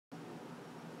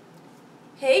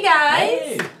Hey guys!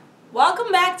 Hey.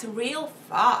 Welcome back to Real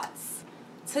Thoughts.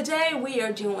 Today we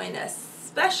are doing a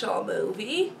special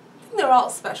movie. I think they're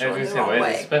all special in their own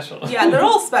way. Special. Yeah, they're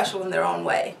all special in their own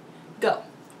way. Go.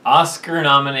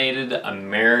 Oscar-nominated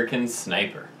American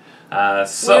Sniper.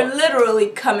 We're literally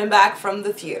coming back from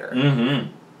the theater.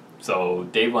 Mm-hmm. So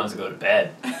Dave wants to go to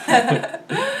bed.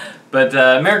 But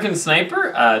American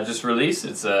Sniper just released.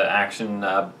 It's an action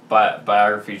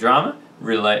biography drama,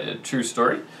 true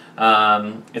story.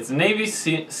 It's a Navy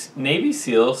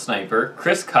SEAL sniper.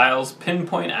 Chris Kyle's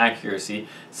pinpoint accuracy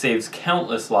saves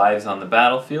countless lives on the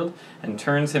battlefield and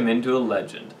turns him into a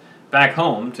legend. Back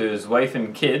home to his wife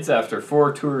and kids after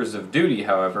 4 tours of duty,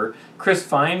 however, Chris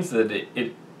finds that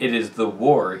it is the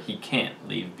war he can't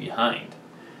leave behind.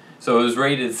 So it was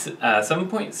rated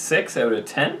 7.6 out of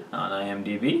 10 on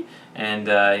IMDb, and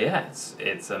yeah,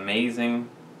 it's amazing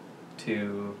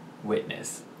to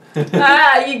witness. You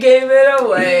gave it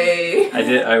away. I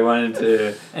did. I wanted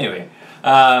to. Anyway,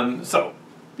 so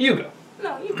you go.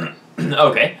 No, you go.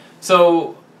 Okay,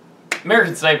 so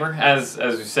American Sniper, as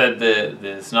we said,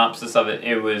 the synopsis of it,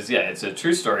 it's a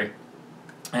true story,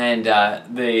 and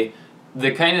the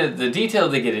detail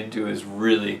they get into is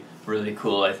really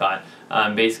cool, I thought.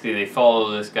 Basically, they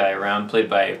follow this guy around, played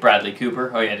by Bradley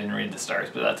Cooper. Oh yeah, I didn't read the stars,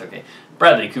 but that's okay.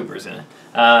 Bradley Cooper's in it.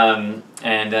 Don't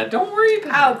worry about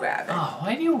it. I'll grab it. Oh,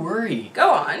 why do you worry?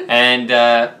 Go on. And,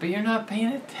 but you're not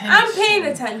paying attention. I'm paying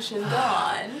attention. Go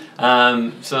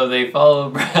on. So they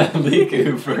follow Bradley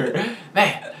Cooper.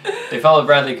 Man, they follow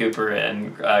Bradley Cooper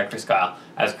and Chris Kyle,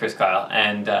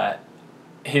 and the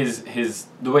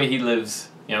way he lives,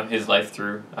 his life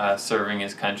through serving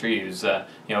his country. He was, a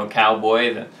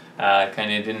cowboy that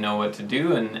kind of didn't know what to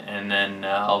do, and then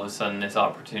all of a sudden this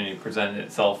opportunity presented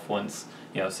itself once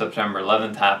September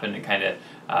 11th happened. It kind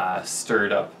of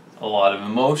stirred up a lot of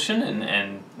emotion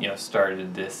and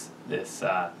started this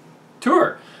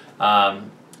tour.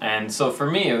 And so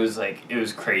for me, it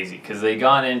was crazy because they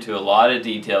got into a lot of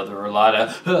detail. There were a lot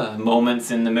of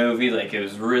moments in the movie. Like, it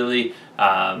was really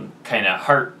kind of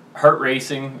heart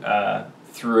racing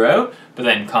throughout, but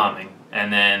then calming,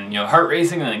 and then heart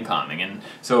racing and then calming. And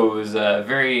so it was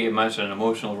very much an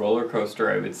emotional roller coaster,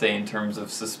 I would say, in terms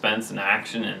of suspense and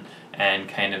action and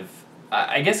kind of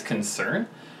I guess concern.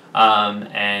 But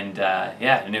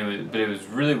it was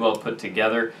really well put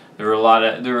together. There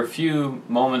were a few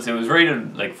moments. It was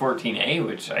rated like 14A,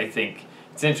 which I think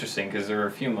it's interesting because there were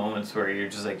a few moments where you're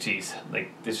just like, geez,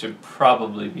 like this should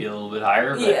probably be a little bit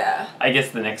higher. But yeah. I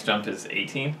guess the next jump is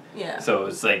 18. Yeah. So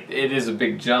it's like, it is a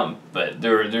big jump, but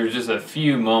there were just a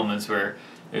few moments where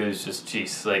it was just,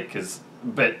 geez,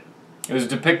 but it was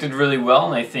depicted really well,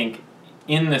 and I think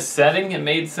in the setting it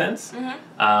made sense.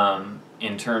 Mm-hmm.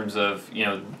 In terms of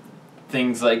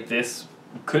things like this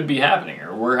could be happening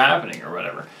or were happening or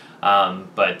whatever.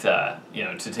 But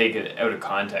to take it out of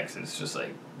context, it's just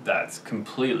like, that's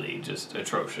completely just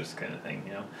atrocious kind of thing,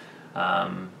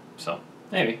 So,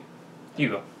 maybe. You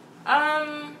go.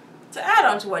 To add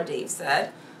on to what Dave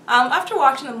said, after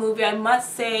watching the movie, I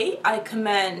must say I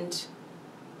commend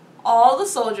all the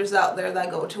soldiers out there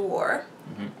that go to war,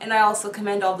 mm-hmm. and I also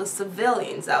commend all the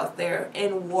civilians out there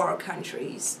in war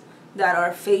countries that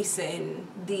are facing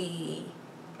the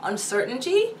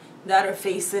uncertainty, that are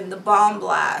facing the bomb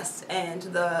blasts and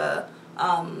the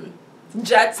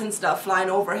jets and stuff flying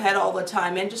overhead all the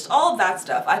time, and just all of that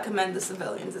stuff. I commend the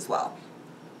civilians as well.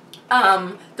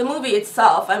 The movie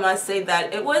itself, I must say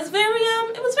that it was very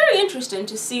interesting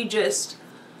to see just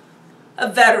a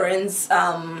veterans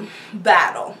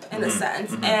battle in a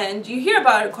sense, mm-hmm. and you hear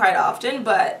about it quite often,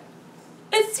 but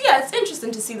it's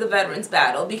interesting to see the veterans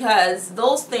battle because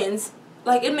those things,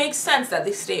 like, it makes sense that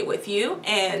they stay with you,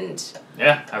 and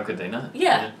yeah, how could they not?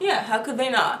 Yeah, how could they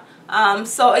not?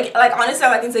 So, like, honestly,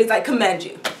 all I can say is, like, commend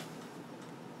you.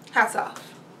 Hats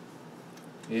off.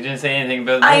 You didn't say anything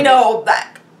about the movie. I know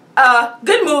that.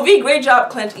 Good movie, great job,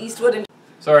 Clint Eastwood. And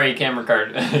sorry,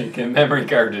 memory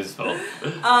card is full.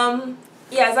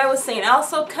 Yeah, as I was saying, I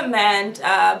also commend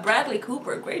Bradley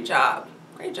Cooper. Great job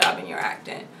in your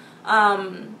acting.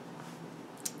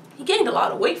 He gained a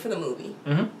lot of weight for the movie.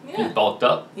 Mm-hmm. Yeah. He bulked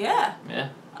up. Yeah. Yeah.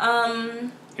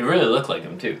 He really looked like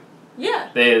him too.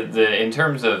 Yeah. In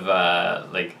terms of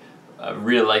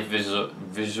real life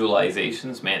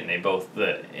visualizations, man, they both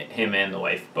him and the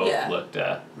wife both looked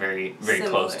very Similar,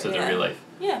 close to the real life.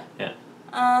 Yeah. Yeah.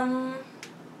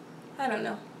 I don't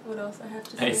know what else I have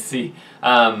to say. I see.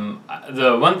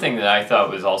 The one thing that I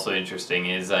thought was also interesting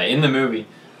is in the movie,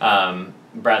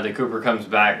 Bradley Cooper comes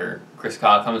back, or Chris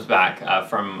Kyle comes back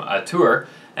from a tour,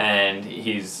 and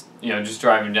he's just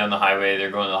driving down the highway.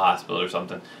 They're going to the hospital or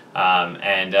something.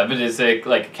 But it's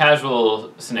like a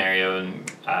casual scenario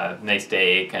and nice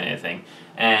day kind of thing.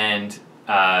 And him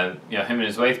and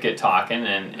his wife get talking,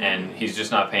 and he's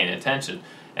just not paying attention.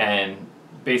 And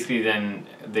basically, then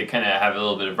they kind of have a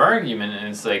little bit of argument, and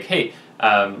it's like, hey,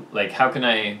 like how can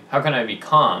I be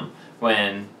calm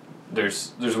when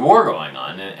there's war going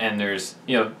on, and there's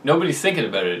nobody's thinking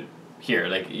about it here.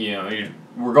 Like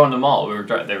we're going to the mall. They were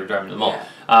driving to the mall.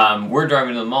 Yeah. We're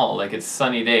driving to the mall. Like it's a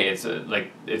sunny day. It's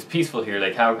it's peaceful here.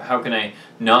 Like how can I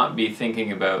not be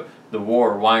thinking about the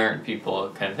war? Why aren't people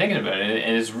kind of thinking about it?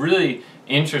 And it's really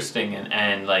interesting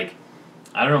and like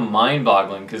I don't know,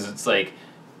 mind-boggling, because it's like,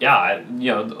 yeah,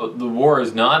 the war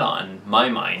is not on my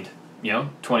mind.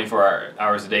 24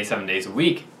 hours a day, 7 days a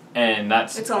week. And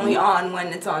it's only on when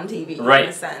it's on TV, right, in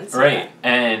a sense. Right. Yeah.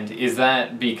 And is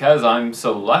that because I'm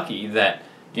so lucky that,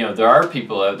 there are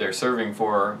people out there serving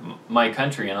for my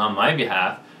country and on my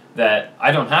behalf that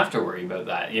I don't have to worry about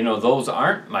that. Those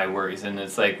aren't my worries. And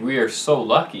it's like we are so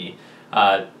lucky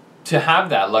to have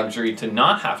that luxury to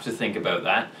not have to think about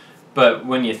that. But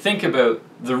when you think about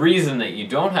the reason that you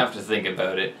don't have to think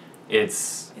about it,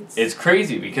 it's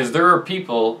crazy, because there are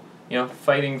people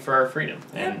fighting for our freedom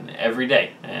and every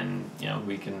day, and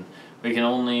we can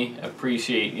only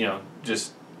appreciate,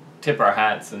 just tip our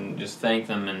hats and just thank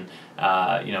them, and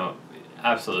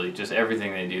absolutely just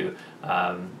everything they do.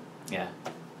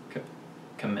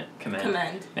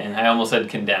 Commend. And I almost said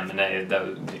condemn, and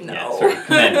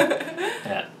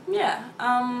commend.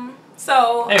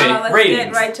 So anyway, let's ratings.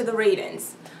 get right to the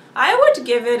ratings. I would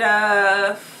give it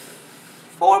a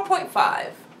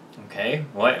 4.5. Okay,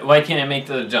 why can't I make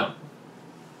the jump?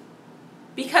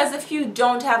 Because if you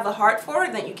don't have the heart for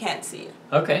it, then you can't see it.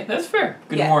 Okay, that's fair.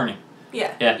 Good morning.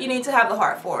 Yeah, you need to have the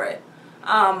heart for it.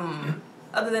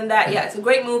 Other than that, it's a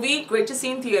great movie, great to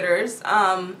see in theaters.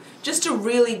 Just to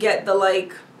really get the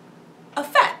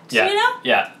effect,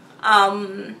 Yeah.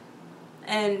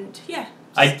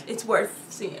 It's worth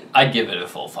seeing. I'd give it a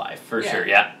full 5 for sure.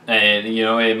 Yeah, and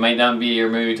it might not be your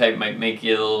movie type. Might make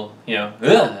you a little,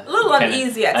 a little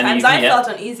uneasy at times. I felt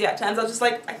uneasy at times. I was just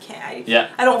like, I can't.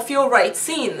 I don't feel right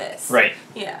seeing this. Right.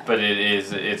 Yeah. But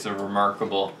it's a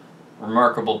remarkable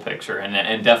picture,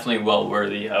 and definitely well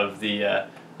worthy of the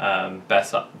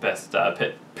best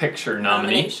picture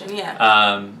nomination.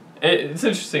 Yeah. It's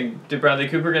interesting. Did Bradley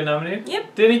Cooper get nominated?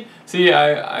 Yep. Did he? See,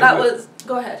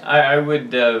 Go ahead. I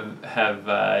would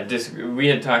have disagreed. We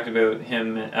had talked about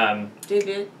him.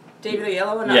 David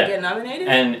Oyelowo not get nominated.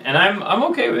 And I'm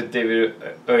okay with David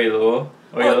Oyelowo.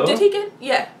 Oh, did he get?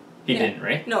 Yeah. He didn't,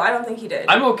 right? No, I don't think he did.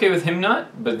 I'm okay with him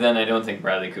not, but then I don't think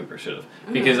Bradley Cooper should have,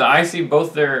 because I see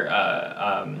both their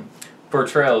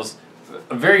portrayals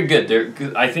very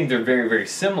good. I think they're very, very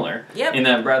similar. Yep. In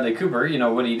that Bradley Cooper,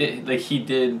 what he did, he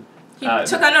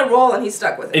took on a role and he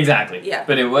stuck with it. Exactly. Yeah.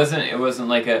 But it wasn't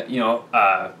like a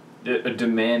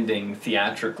demanding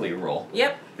theatrically role.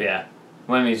 Yep. Yeah.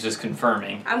 Wemi's just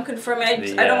confirming. I'm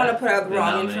confirming. I don't want to put out the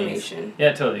wrong information.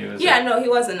 Yeah, totally. No, he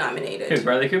wasn't nominated. Who,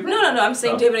 Bradley Cooper? No. I'm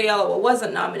saying David Oyelowo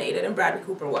wasn't nominated and Bradley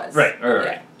Cooper was.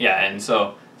 Right. Yeah, and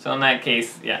so in that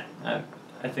case,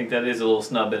 I think that is a little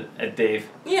snub at Dave.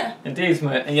 Yeah. And Dave's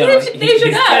my... Dave's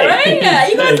your guy, right? Yeah,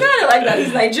 you guys got it like that.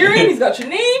 He's Nigerian, he's got your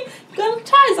name, you got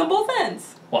ties on both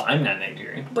ends. Well, I'm not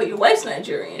Nigerian. But your wife's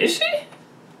Nigerian. Is she?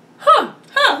 Huh,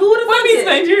 who would have thought Wemi's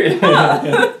Nigerian.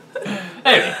 Huh.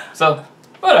 Anyway, so,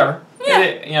 whatever.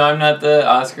 Yeah. I'm not the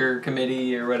Oscar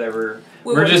committee or whatever.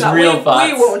 We're just ReelThoughts.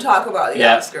 thoughts. We won't talk about the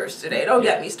Oscars today. Don't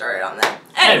get me started on that.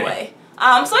 Anyway.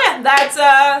 That's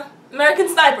American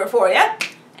Sniper for you.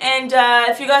 And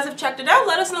if you guys have checked it out,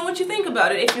 let us know what you think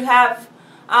about it. If you have...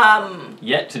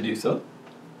 yet to do so.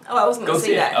 Oh, I was going to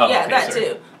say that. Oh, yeah, okay, that sorry.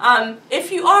 too.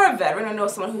 If you are a veteran, I know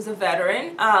someone who's a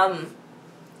veteran, I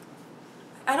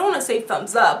don't want to say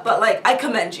thumbs up, but I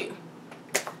commend you.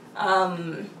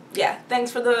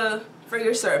 Thanks for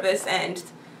your service, and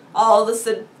all the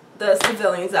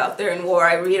civilians out there in war.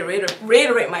 I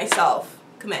reiterate myself,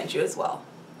 commend you as well.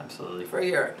 Absolutely. For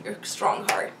your strong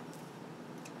heart.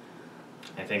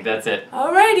 I think that's it.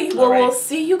 Alrighty. Well, we'll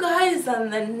see you guys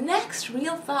on the next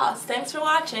Real Thoughts. Thanks for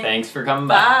watching. Thanks for coming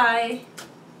by. Bye.